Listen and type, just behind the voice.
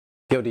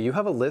Yo, do you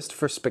have a list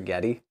for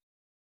spaghetti?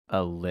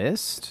 A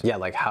list? Yeah,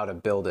 like how to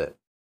build it.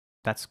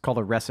 That's called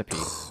a recipe.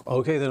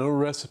 Okay, then a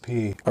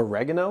recipe.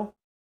 Oregano?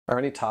 Are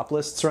any top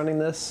lists running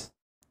this?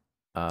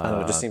 I don't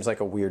know, it just seems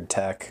like a weird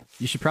tech.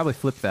 You should probably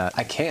flip that.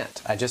 I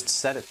can't. I just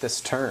set it this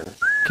turn.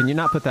 Can you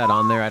not put that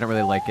on there? I don't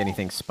really like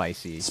anything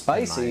spicy.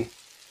 Spicy?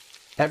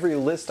 Every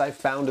list I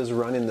found is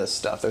running this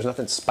stuff. There's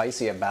nothing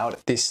spicy about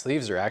it. These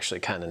sleeves are actually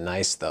kind of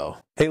nice, though.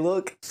 Hey,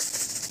 look.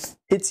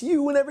 It's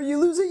you whenever you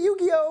lose a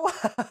Yu-Gi-Oh!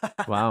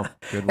 Wow,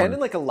 good one. And in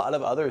like a lot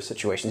of other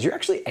situations. You're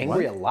actually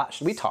angry a lot.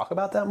 Should we talk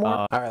about that more?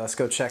 All right, let's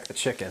go check the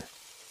chicken.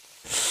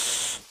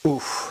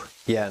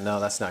 Oof. Yeah, no,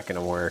 that's not going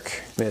to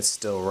work. It's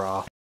still raw.